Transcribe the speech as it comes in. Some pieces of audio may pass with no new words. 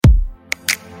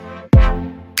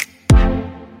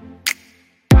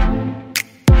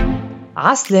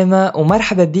عسلامة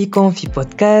ومرحبا بكم في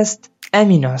بودكاست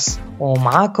أمينوس،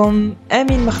 ومعاكم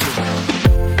أمين مخلوق.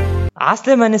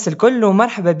 عسلامة ناس الكل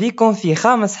ومرحبا بكم في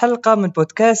خامس حلقة من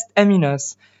بودكاست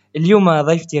أمينوس. اليوم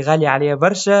ضيفتي غالية عليا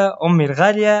برشا، أمي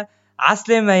الغالية.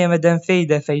 عسلامة يا مدام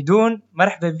فايدة فيدون،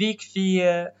 مرحبا بيك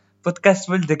في بودكاست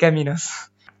ولدك أمينوس.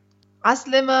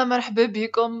 عسلامة، مرحبا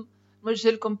بكم، نوجه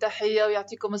لكم تحية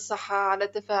ويعطيكم الصحة على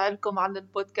تفاعلكم عن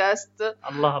البودكاست.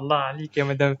 الله الله عليك يا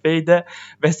مدام فايدة.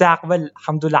 بساعة قبل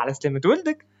الحمد لله على سلامة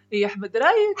ولدك. يحمد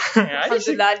رايك. الحمد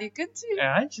لله عليك انت.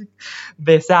 عايشك.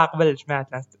 بساعة قبل جماعة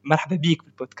مرحبا بيك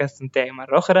بالبودكاست متاعي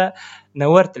مرة أخرى.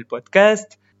 نورت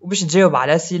البودكاست وباش نجاوب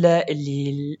على أسئلة اللي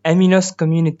الأمينوس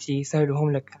كوميونيتي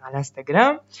سألوهم لك على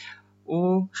انستغرام،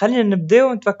 وخلينا نبدأ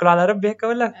ونتوكل على ربي هكا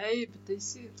ولا أي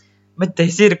بالتيسير.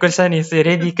 بالتيسير كل شيء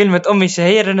يصير. هذه كلمة أمي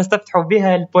الشهيرة نستفتحوا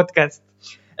بها البودكاست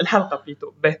الحلقة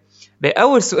فيتو.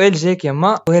 بأول سؤال جاك يا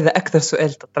ما، وهذا أكثر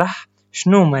سؤال تطرح: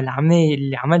 شنو ما العمايل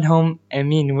اللي عملهم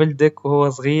أمين ولدك وهو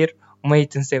صغير وما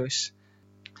يتنساوش؟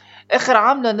 آخر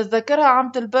عاملة نتذكرها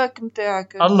عامة الباك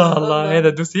متاعك. الله هذا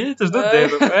دوسية جدد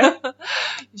هذا.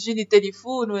 يجيني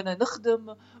تليفون وانا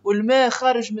نخدم والماء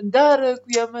خارج من دارك،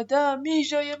 ويا مدام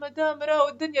ميجا يا مدام راهو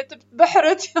الدنيا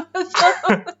تبحرت يا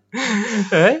مدام.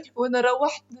 وانا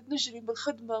روحت نجري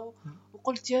بالخدمة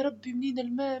وقلت يا ربي منين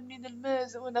الماء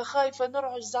وانا خايفة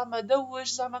نرعش زعما دوش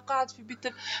زعما قاعد في بيت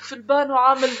في البانو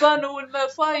عامل بانو والماء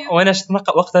فايض. وانا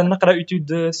وقتها نقرا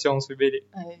ايتود سيونس في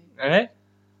بالي.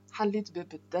 حليت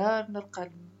باب الدار نلقى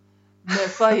الماء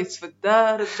فايض في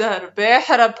الدار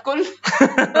باحرة بكل.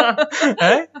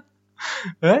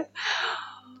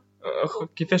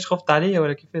 كيفاش خفت عليا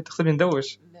ولا كيفاش تخسبني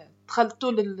ندوش؟ لا دخلت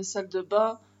طول السال دو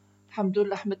با، الحمد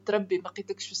لله حمدت ربي ما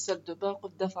لقيتكش في السال دو با،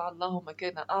 قلت دفع الله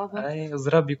مكان اعظم.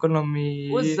 زرابي كلهم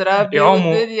والزرابي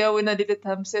والدنيا، وانا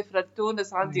ليلتها مسافره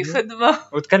لتونس عندي خدمه.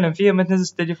 وتكلم فيها ما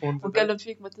تنزلش التليفون. وكلم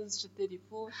فيك ما تنزلش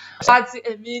التليفون. بعد سي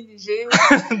امين يجي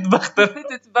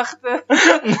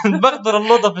تبختر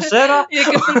اللوطه في الشارع.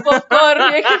 ياكل في البوب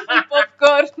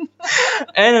كورن.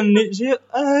 انا نجي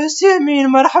سي امين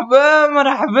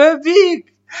مرحبا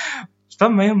بيك.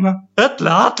 ثم يما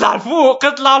اطلع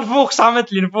الفوق شو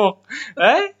عملت لي الفوق؟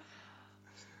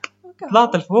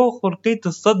 طلعت الفوق ولقيت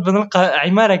الصدمة، نلقى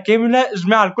عمارة كاملة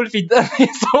جماعة الكل في الدار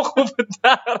يسوقوا في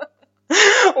الدار،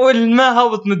 والماء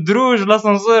هبط من الدروج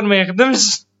والاسانسير ما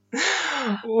يخدمش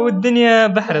والدنيا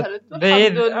بحرت.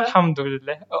 الحمد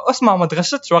لله. اسمع ما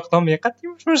تغشتش وقت امي قالت لي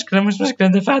مش مشكلة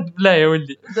دفعت بلا يا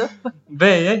ولدي.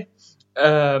 باهي.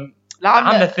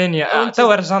 العملة الثانية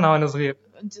تو رجعنا وانا صغير.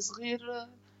 انت صغير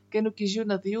كانوا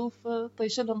كيجونا ضيوف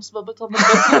طيشلهم صبابتهم من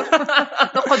البكور.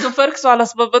 نقعدوا نفركسوا على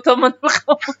صبابتهم من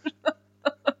الخمر.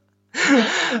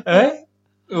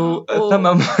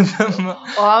 ثم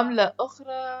وعاملة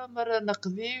أخرى مرة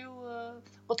نقضي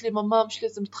وقلت لي ماما مش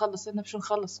لازم تخلص. أنا مش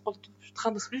نخلص. قلت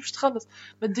مش تخلص.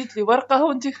 مديت لي ورقة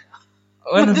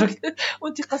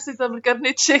وانت قصيتها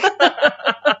بالكارنيت شيك.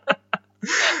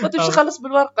 قلت مش تخلص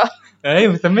بالورقة.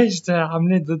 ما ثماش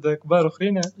عملات ضد كبار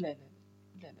أخرين. لا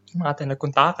معناتها أنا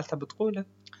كنت عاقل تحب تقولها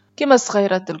كما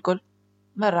الصغيرات الكل،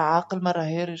 مرة عاقل مرة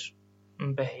هارج.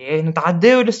 باهي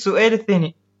نتعداو للسؤال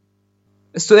الثاني.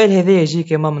 السؤال هذا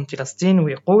يجيك يا ماما من فلسطين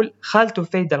ويقول: خالته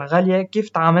فايدة الغالية، كيف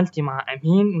تعاملتي مع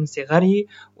أمين من صغره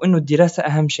وإنه الدراسة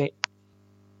أهم شيء؟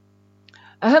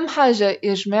 أهم حاجة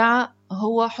يا جماعة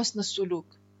هو حسن السلوك،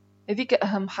 هذيك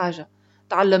أهم حاجة.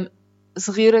 تعلم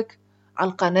صغيرك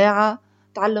على القناعة،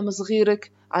 تعلم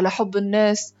صغيرك على حب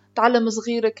الناس، تعلم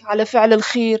صغيرك على فعل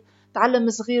الخير، تعلم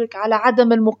صغيرك على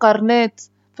عدم المقارنات.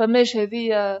 فماش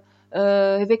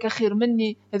هذيك خير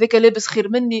مني، هذيك لابس خير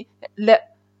مني،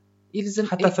 لا. يلزم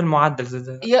حتى في المعدل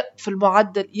زاد في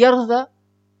المعدل يرضى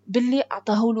باللي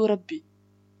أعطاه له ربي.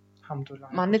 الحمد لله.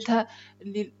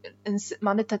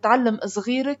 معناتها تعلم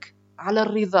صغيرك على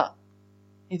الرضا،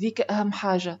 هذيك أهم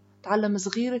حاجة. تعلم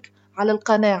صغيرك على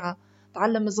القناعة،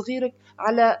 تعلم صغيرك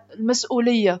على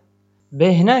المسؤولية.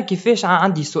 هنا كيفاش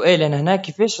عندي سؤال أنا هنا،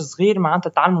 كيفاش صغير معناتها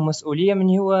تعلمه مسؤولية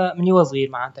من هو صغير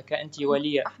معناتها كأنتي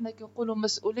ولية؟ احنا كنقولوا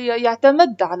مسؤولية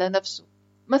يعتمد على نفسه.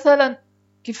 مثلا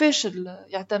كيفاش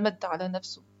يعتمد على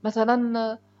نفسه؟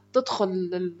 مثلا تدخل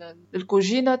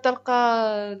الكوجينة تلقى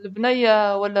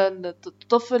البنية ولا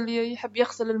الطفل يحب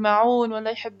يغسل الماعون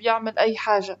ولا يحب يعمل أي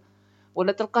حاجة،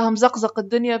 ولا تلقاها مزقزق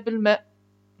الدنيا بالماء.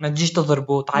 ما تجيش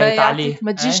تضربه تعيط عليه.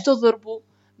 ما تجيش تضربه،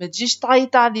 ما تجيش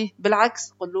تعيط عليه،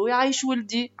 بالعكس قل له يعيش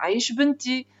ولدي، عيش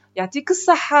بنتي، يعطيك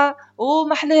الصحة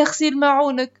ومحلاه غسيل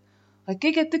معونك.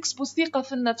 هكاك تكسبوا ثقة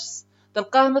في النفس.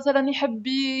 تلقاه مثلا يحب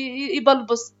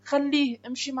يبلبص، خليه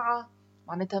امشي معاه،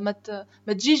 معناتها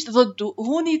ما تجيش ضده،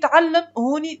 هوني يتعلم،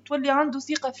 هوني تولي عنده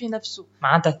ثقة في نفسه.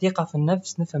 معناتها الثقة في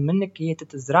النفس نفهم منك هي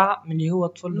تتزرع من اللي هو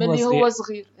طفل، من اللي هو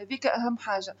صغير، هذيك أهم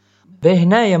حاجة.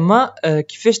 هنا يما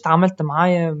كيفاش تعاملت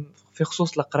معايا في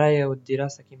خصوص القراية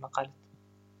والدراسة كما قالت؟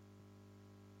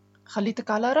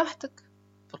 خليتك على راحتك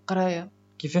في القراية.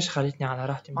 كيفاش خليتني على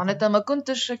راحتي؟ معناتها ما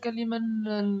كنتش كلمة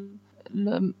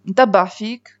نتبع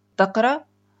فيك تقرأ،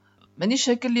 مانيش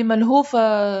اللي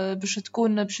ملهوفة باش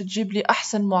تجيب لي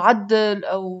أحسن معدل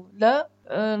أو لا.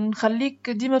 نخليك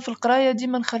ديما في القراية،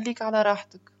 ديما نخليك على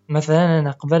راحتك. مثلا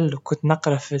أنا قبل كنت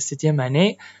نقرأ في الستيام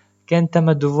هنا، كان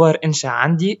تم دوار إنشاء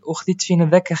عندي وخذيت فينا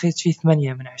ذاك، أخذت فيه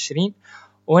 8 من 20،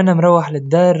 وأنا مروح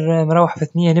للدار، مروح في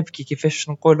 2 نبكي كيفاش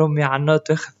نقول أمي على النوت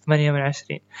واخذ 8 من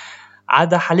 20.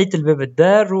 عادة حليت الباب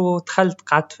الدار ودخلت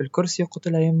قعدت في الكرسي وقلت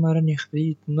لها يما راني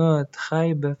خذيت نوت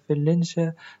خايبة في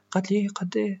الإنشاء. قالت لي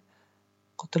قد ايه؟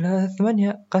 قلت لها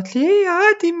 8. قالت لي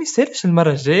عادي ميسالش،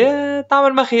 المرة الجاية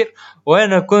تعمل ما خير.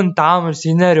 وانا كنت عامل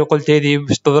سيناريو، قلت هذه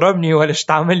باش تضربني ولا باش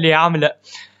تعمل لي عملة.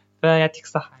 فيعطيك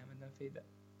صحة يا مدام فايدة.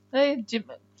 اي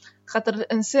خاطر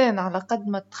الانسان على قد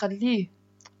ما تخليه،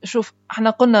 شوف احنا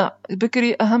قلنا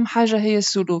بكري اهم حاجة هي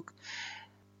السلوك.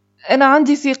 انا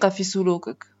عندي ثقة في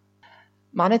سلوكك،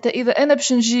 معناتها اذا انا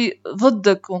باش نجي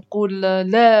ضدك ونقول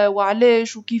لا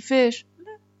وعلاش وكيفاش،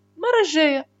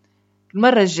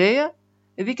 المرة الجاية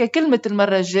هذيك كلمة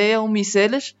المرة الجاية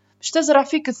وميسالش باش تزرع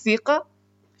فيك الثقة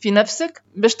في نفسك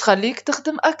باش تخليك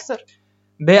تخدم أكثر.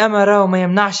 بأما راهو ما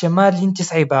يمنعش ما اللي انت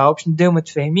صعيبة وباش نديو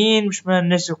متفاهمين، باش ما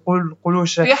الناس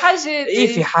يقولوش في حاجات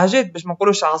في حاجات باش ما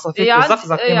نقولوش عصافير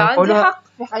وزقزق كما نقولوا. عندي حق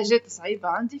في حاجات صعيبة،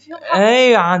 عندي فيهم حق.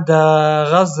 اي عندها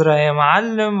غزرة يا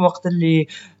معلم، وقت اللي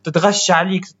تتغش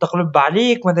عليك تتقلب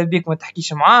عليك ماذا بيك ما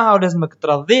تحكيش معاها ولازمك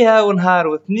ترضيها، ونهار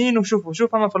واثنين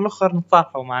وشوف اما في الاخر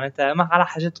نتصالحوا، معناتها ما على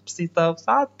حاجات بسيطة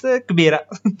وساعات كبيرة.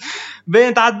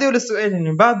 بين تعديو للسؤال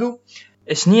اللي بعده،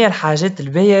 شنية الحاجات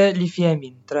الباهية اللي فيها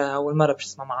مين؟ ترى اول مرة باش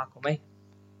نسمع معاكم. اي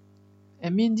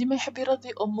امين ديما يحب يرضي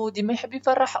امه، ديما يحب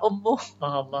يفرح امه.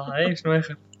 الله اي شنو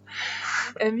اخر؟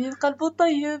 امين قلبه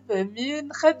طيب،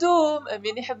 امين خدوم،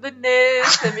 امين يحب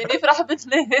الناس، امين يفرح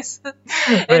بالناس.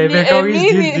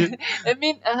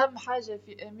 امين اهم حاجة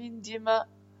في امين ديما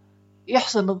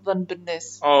يحسن الظن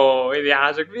بالناس. هذه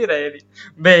حاجة كبيرة هذه.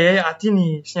 باهي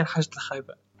اعطيني شنو الحاجة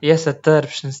الخايبة يا ستار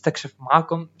باش نستكشف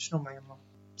معاكم شنو معايا.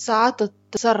 ساعات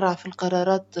تسرع في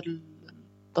القرارات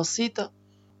البسيطة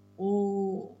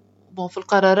في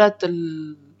القرارات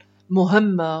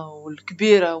المهمة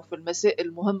والكبيرة، وفي المسائل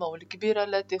المهمة والكبيرة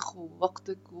لا تاخذ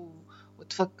وقتك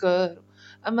وتفكر.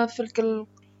 أما في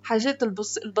الحاجات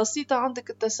البسيطة عندك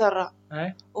التسرع،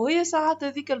 وهي ساعات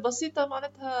هذيك البسيطة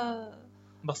معناتها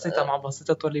بسيطة مع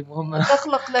بسيطة تولي مهمة،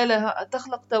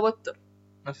 تخلق توتر.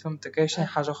 ما فهمتك. ايش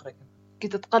حاجة أخرى كي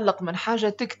تتقلق من حاجة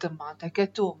تكتم معناتها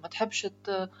كاتوم، ما تحبش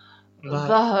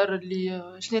الظاهر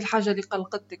اللي شنو الحاجة اللي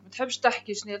قلقتك، ما تحبش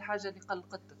تحكي شنو الحاجة اللي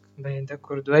قلقتك. باين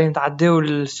داكور. دوين نتعداو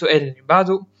للسؤال اللي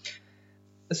بعده.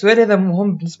 السؤال هذا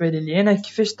مهم بالنسبة لي أنا،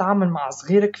 كيفاش تعامل مع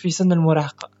صغيرك في سن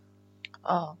المراهقة؟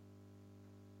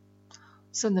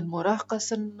 سن المراهقة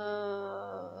سن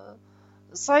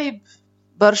صعيب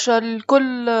برشا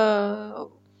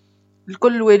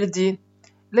لكل الوالدين،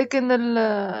 لكن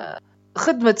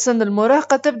خدمة سن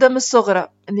المراهقة تبدأ من الصغرى،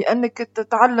 لأنك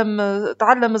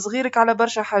تعلم صغيرك على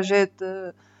برشا حاجات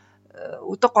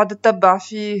وتقعد تتبع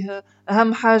فيه.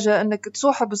 أهم حاجة أنك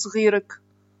تصاحب صغيرك،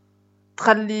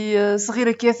 تخلي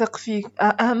صغيرك يثق فيك.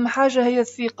 أهم حاجة هي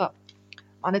الثقة،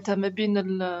 معناتها ما بين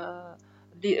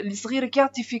اللي صغيرك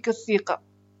يعطي فيك الثقة،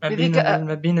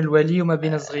 ما بين الولي وما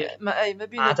بين الصغير. ما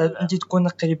بين انت تكون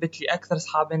قريبة لي اكثر،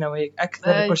 صحابنا وهيك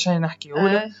اكثر، كل شيء نحكيه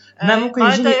له. انا ممكن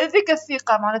يجي هذيك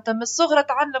الثقة، معناتها من الصغر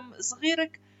تعلم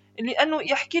صغيرك لانه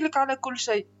يحكي لك على كل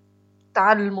شيء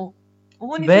تعلمه.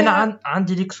 بين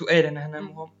عندي لك سؤال انا هنا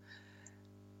مهم،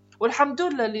 والحمد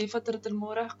لله لفترة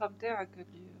المراهقة بتاعك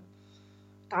اللي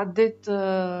تعديت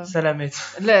سلامات.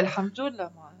 لا الحمد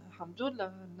لله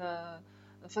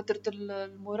فترة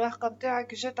المراهقة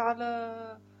بتاعك جت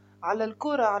على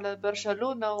الكرة، على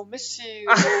برشلونة وميسي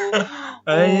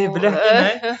اي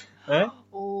بالحكي.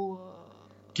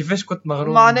 كيفاش كنت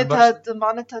مغروم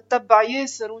معناتها تبع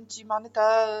ياسر، وانتي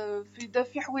معناتها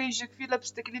في حوايجك في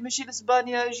لبستك اللي ماشي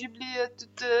لاسبانيا جيب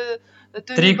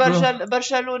لي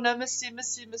برشلونة ميسي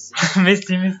ميسي ميسي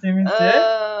ميسي ميسي ميسي.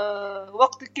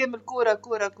 وقت كامل كورة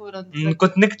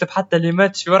كنت نكتب حتى لي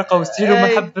ماتش في ورقة وستيل وما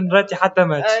حب نراتي حتى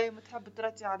ماتش. ما تحب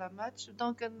تراتي على ماتش،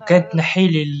 دونك كانت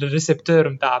نحيلي الريسبتور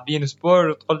نتاع بين سبور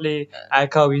وتقول لي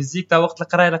هاكا يزيك تا وقت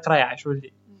القرايه عشو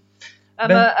لي.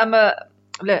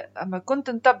 اما كنت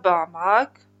نتبع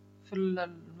معاك في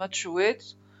الماتشوات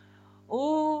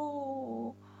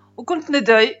وكنت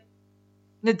ندعي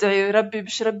ندعي ربي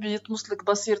باش ربي يطمس لك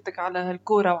بصيرتك على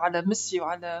هالكورة وعلى ميسي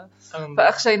وعلى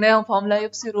فأخشيناهم فهم لا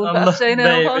يبصرون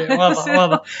فأخشيناهم فهم لا يبصرون.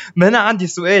 واضح. ما أنا عندي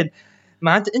سؤال،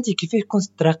 معناتها أنت كيفاش كنت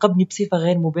تراقبني بصفة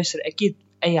غير مباشرة؟ أكيد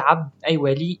أي عبد أي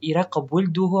ولي يراقب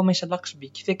ولده وهو ما يشلقش بيه،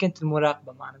 كيف كانت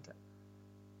المراقبة معناتها؟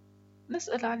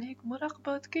 نسأل عليك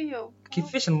مراقبة ذكية.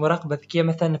 كيفاش المراقبة الذكية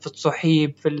مثلا في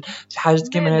التصحيب في حاجات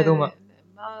كيما هذوما؟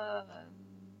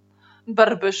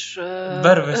 نبربش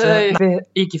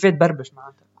إيه كيفاش تبربش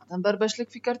معناتها؟ نبربش لك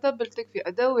في كرتبلتك في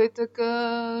أدواتك،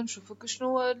 نشوفك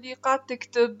شنو اللي قاعد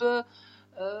تكتب.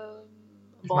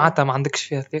 معناتها ما عندكش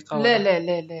فيها ثقة؟ لا لا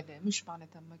لا لا لا، مش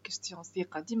معناتها ما كيستيون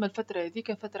ثقة. ديما الفترة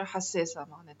هذيك فترة حساسة،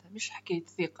 معناتها مش حكاية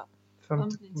ثقة.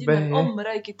 ديما الأم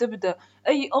رايكي تبدأ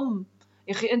أي أم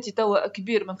يا أخي أنت توا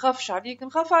كبير ما نخافش عليك،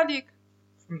 نخاف عليك.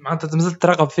 معناتها تمزلت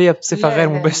تراقب فيها بصفة غير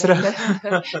مباشرة؟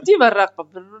 ديما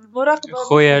نراقب. المراقبة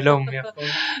خويا لوم يا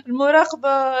خويا،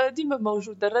 المراقبة ديما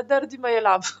موجودة، الرادار ديما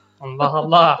يلعب.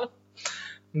 الله.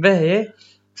 باهي،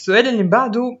 السؤال اللي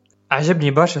بعده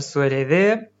عجبني برشا السؤال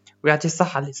هذا ويعطي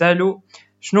الصحة اللي سأله.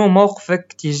 شنو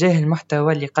موقفك تجاه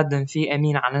المحتوى اللي قدم فيه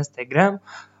أمين على انستغرام،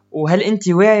 وهل أنت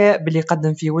واعية باللي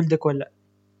قدم فيه ولدك ولا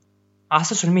على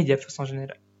السوشيال ميديا في فصل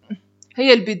جنرال؟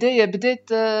 هي البداية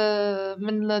بدأت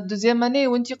من الدوزيام اني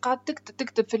وانتي قاعد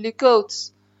تكتب في اللي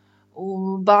كوتس،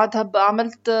 وبعدها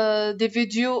عملت دي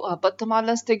فيديو هبطتهم على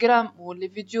الانستغرام، واللي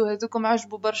فيديو هذوكم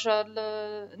عجبوا برشا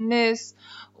الناس،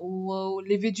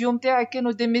 واللي فيديو متاعي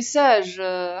كانوا دي ميساج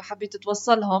حبيت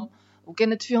توصلهم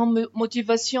وكانت فيهم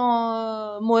موتيفاسيون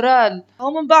مورال.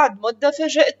 ومن بعد مدة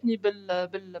فاجأتني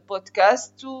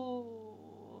بالبودكاست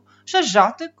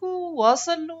وشجعتك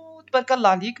وواصل، تبارك الله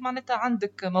عليك. معناتها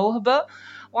عندك موهبة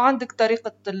وعندك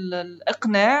طريقة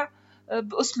الإقناع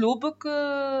بأسلوبك،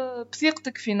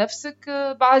 بثقتك في نفسك،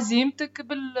 بعزيمتك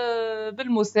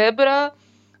بالمثابرة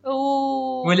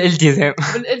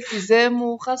والالتزام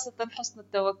وخاصة حسن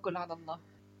التوكل على الله.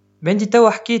 بنتي توا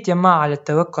حكيت يا ما على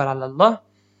التوكل على الله،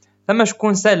 ثم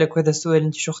شكون سألك هذا السؤال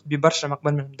انت شخت ببرشا ما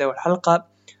قبل ما نبداو الحلقة،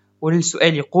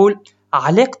 والسؤال يقول: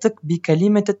 علاقتك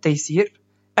بكلمة التيسير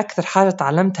أكثر حاجة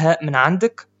تعلمتها من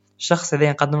عندك؟ الشخص هذا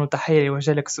نقدم له تحية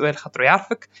وجه لك سؤال خاطره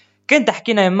يعرفك. كنت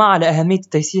تحكينا ما على أهمية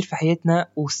التيسير في حياتنا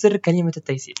وسر كلمة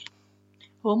التيسير.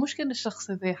 هو مش كان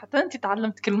الشخص هذا حتى أنت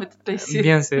تعلمت كلمة التيسير؟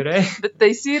 بيان سور.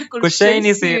 بالتيسير كل شيء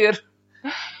يصير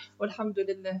والحمد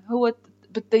لله. هو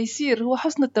بالتيسير هو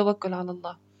حسن التوكل على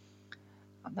الله.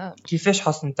 كيفاش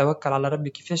حسن التوكل على ربي؟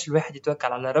 كيفاش الواحد يتوكل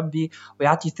على ربي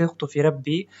ويعطي ثقته في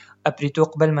ربي أبريتو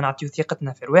قبل ما نعطيه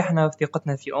ثقتنا في رواحنا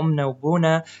وثقتنا في أمنا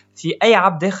وبونا في أي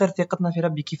عبد آخر؟ ثقتنا في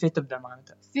ربي كيف تبدأ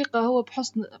معناتها؟ الثقة هو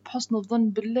بحسن الظن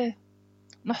بالله،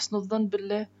 نحسن الظن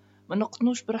بالله، ما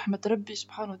نقنوش برحمة ربي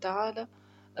سبحانه وتعالى.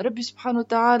 ربي سبحانه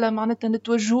وتعالى معناتها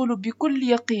نتوجه له بكل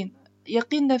يقين،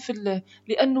 يقيننا في الله،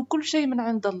 لأنه كل شيء من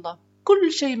عند الله،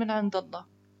 كل شيء من عند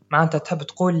الله. معناتها تحب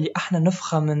تقول لي احنا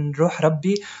نفخة من روح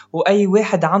ربي، واي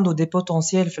واحد عنده دي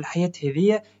بوتنسيال في الحياة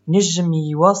هذه نجم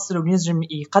يواصل ونجم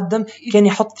يقدم كان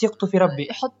يحط ثقته في ربي،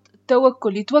 يحط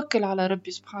التوكل، يتوكل على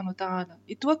ربي سبحانه وتعالى،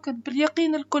 يتوكل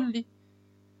باليقين الكلي.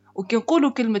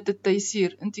 وكنقولوا كلمة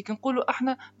التيسير، انت كنقولوا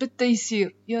احنا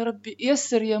بالتيسير يا ربي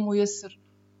يسر يا ميسر،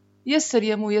 يسر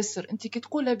يا ميسر. انت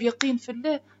كتقولها بيقين في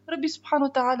الله، ربي سبحانه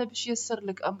وتعالى باش يسر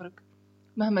لك امرك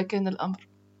مهما كان الامر.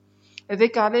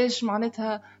 هذاك علاش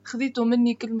معناتها خذيتوا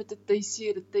مني كلمة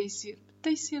التيسير. التيسير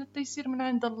التيسير التيسير من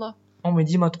عند الله. أمي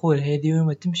ديما تقول هذه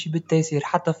وما تمشي بالتيسير،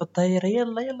 حتى في الطائرة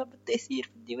يلا يلا بالتيسير،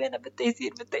 في الديوانة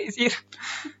بالتيسير بالتيسير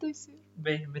بالتيسير.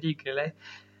 باهي مريك لا.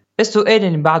 السؤال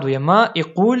اللي بعده يما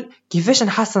يقول: كيفاش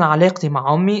نحسن علاقتي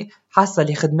مع أمي؟ حاسة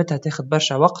لي خدمتها تاخد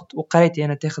برشا وقت وقرايتي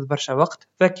أنا تاخد برشا وقت،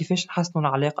 فكيفاش نحسنوا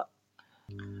العلاقة؟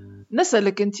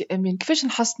 نسألك أنت أمين، كيفاش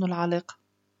نحسنوا العلاقة؟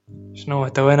 شنو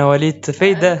توانا وليد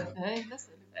فايدة؟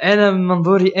 أنا من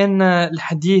منظوري أن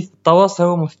الحديث التواصل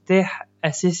هو مفتاح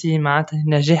أساسي معناته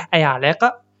نجاح أي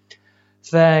علاقة،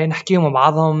 فنحكيهم مع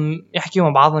بعضهم، يحكيهم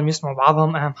مع بعضهم، يسمعوا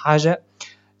بعضهم. أهم حاجة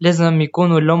لازم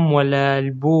يكونوا الأم ولا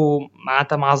البو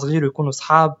معناتها مع صغير ويكونوا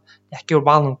صحاب يحكيوا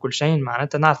بعضهم كل شيء.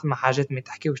 معناتها نعرف ما حاجات ما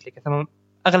يتحكيوش لك، ثم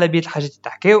أغلبية الحاجات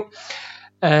يتحكيوا.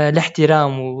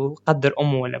 الاحترام وقدر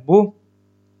أمه ولا أبوه،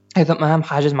 هذا أهم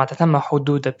حاجة. معناتها ثم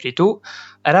حدود بريتو.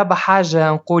 رابع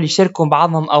حاجة نقول يشاركوا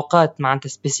بعضهم أوقات معناتها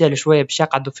سبيسيال شوية باش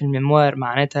يقعدوا في الميموار،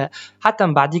 معناتها حتى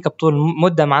من بعديك بطول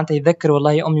مدة معناتها يذكر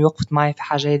والله يا أمي وقفت معي في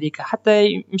حاجة هذيك، حتى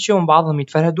يمشيوا بعضهم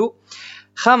يتفرهدوا.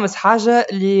 خامس حاجة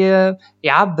اللي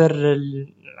يعبر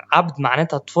العبد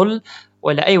معناتها طفل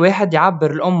ولا أي واحد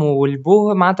يعبر الأم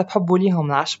والبوه معناتها بحبه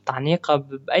ليهم، العشب تعنيقة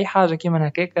بأي حاجة كيما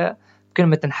هكاك،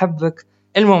 بكلمة نحبك.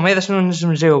 المهم هذا شنو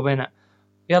نجم نجاوب أنا؟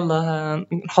 يلا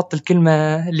نحط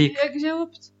الكلمة ليك.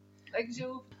 جاوبت.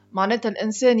 معناتها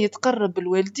الإنسان يتقرب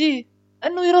بالوالديه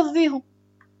أنه يرضيهم،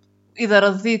 إذا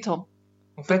رضيتهم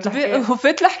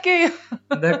وفات الحكاية.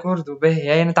 داكوردو باهي.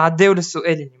 يعني نتعداو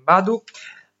للسؤال اللي بعده.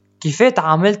 كيف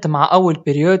تعاملت مع أول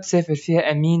بيريود سافر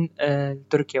فيها أمين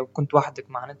تركيا وكنت وحدك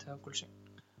معناتها وكل شيء؟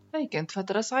 هاي كانت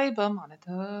فترة صعيبة،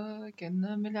 معناتها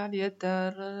كان ملي عليا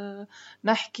الدار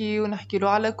نحكي له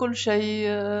على كل شيء،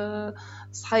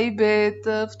 صحيبات،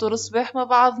 فطور الصباح مع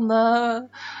بعضنا،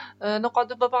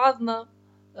 نقعد مع بعضنا.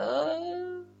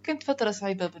 كانت فترة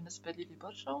صعيبة بالنسبة لي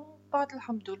برشا، وبعد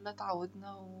الحمد لله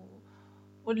تعودنا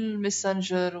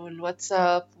والميسنجر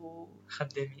والواتساب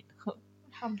خدامين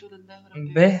الحمد لله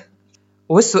ربي. به.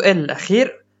 والسؤال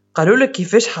الأخير، قالوا لك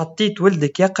كيفاش حطيت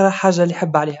ولدك يقرأ حاجة اللي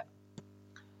يحب عليها؟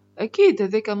 أكيد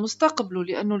هذاك مستقبله،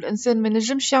 لأنه الإنسان ما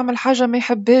نجمش يعمل حاجة ما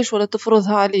يحبهاش ولا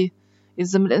تفرضها عليه.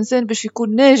 يلزم الإنسان باش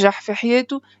يكون ناجح في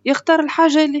حياته يختار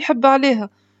الحاجة اللي يحب عليها.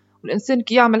 والإنسان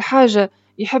كي يعمل حاجة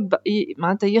يحب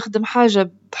معناتها يخدم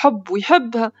حاجة بحب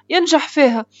ويحبها ينجح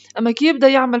فيها. أما كي يبدأ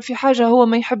يعمل في حاجة هو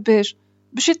ما يحبهاش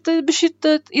باش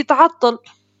يتعطل.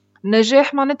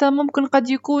 النجاح معناتها ممكن قد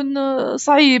يكون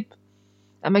صعيب.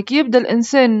 أما كي يبدأ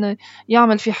الإنسان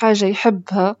يعمل في حاجة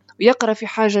يحبها ويقرأ في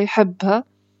حاجة يحبها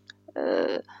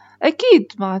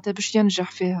أكيد معناتها باش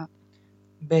ينجح فيها.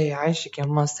 باهي عايشك يا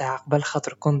ما ساعة قبل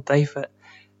خاطر كنت ضيفة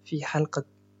في حلقة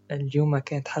اليوم،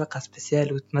 كانت حلقة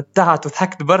سبيسيال وتمتعت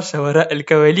وضحكت برشا وراء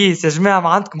الكواليس. يا جماعة ما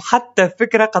عندكم حتى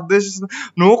فكرة قداش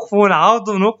نوقفوا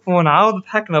ونعاودوا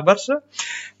ضحكنا برشا.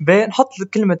 نحط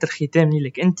كلمة الختام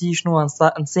لك انتي، شنو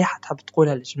نصيحة تحب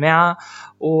تقولها للجماعة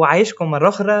وعايشكم مرة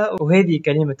أخرى؟ وهذه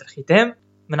كلمة الختام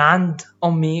من عند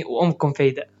أمي وأمكم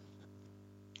فايدة.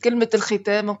 كلمة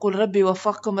الختام نقول ربي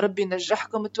يوفقكم، ربي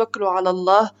ينجحكم، توكلوا على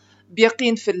الله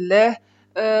بيقين في الله،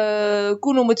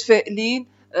 كونوا متفائلين،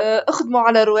 اخدموا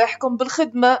على رواحكم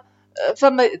بالخدمة،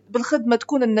 فما بالخدمة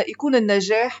يكون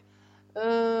النجاح،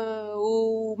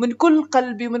 ومن كل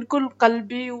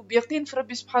قلبي وبيقين في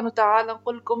ربي سبحانه وتعالى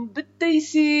نقول لكم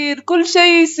بالتيسير كل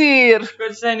شيء يصير.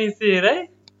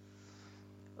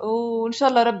 وإن شاء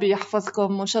الله ربي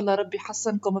يحفظكم، وإن شاء الله ربي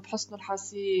يحسنكم بحسن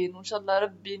الحسين، وإن شاء الله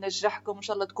ربي ينجحكم، وإن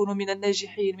شاء الله تكونوا من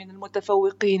الناجحين، من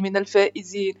المتفوقين، من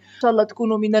الفائزين، إن شاء الله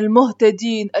تكونوا من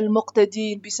المهتدين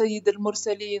المقتدين بسيد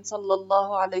المرسلين صلى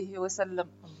الله عليه وسلم.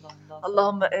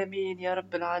 اللهم آمين يا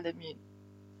رب العالمين.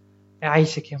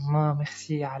 يعيشك يا ماما،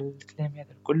 ميرسي على الكلام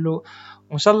هذا كله،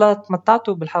 وإن شاء الله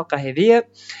تمتعتوا بالحلقة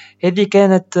هذه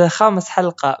كانت 5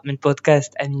 حلقة من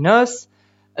بودكاست أمينوس.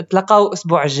 تلقاو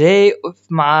أسبوع جاي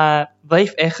مع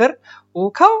ضيف آخر،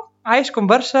 وكاو عايشكم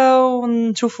برشا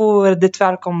ونشوفوا ردة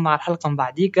فعلكم مع الحلقة من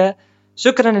بعديك.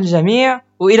 شكرا للجميع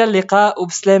وإلى اللقاء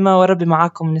وبسلامة، وربي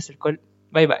معاكم الناس الكل.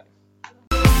 باي باي.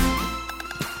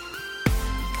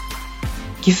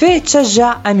 كيفية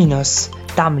تشجع أمينوس؟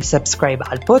 تعمل سبسكرايب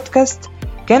على البودكاست.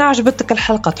 كان عجبتك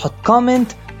الحلقة تحط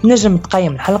كومنت، تنجم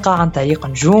تقيم الحلقة عن طريق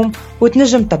نجوم،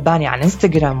 وتنجم تتبعني على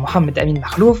انستغرام محمد أمين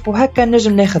مخلوف، وهكا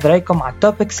نجم ناخذ رأيكم على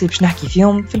التوبكس اللي باش نحكي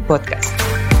فيهم في البودكاست.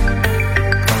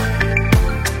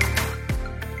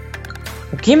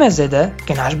 وكيما زادا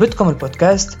كان عجبتكم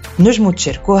البودكاست نجموا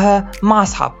تشاركوها مع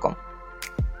أصحابكم.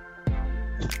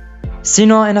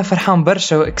 سينو أنا فرحان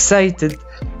برشا وإكسايتد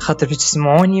خاطر باش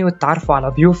تسمعوني وتعرفوا على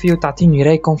ضيوفي وتعطيني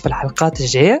رأيكم في الحلقات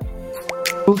الجاية.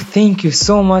 Thank you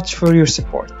so much for your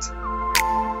support.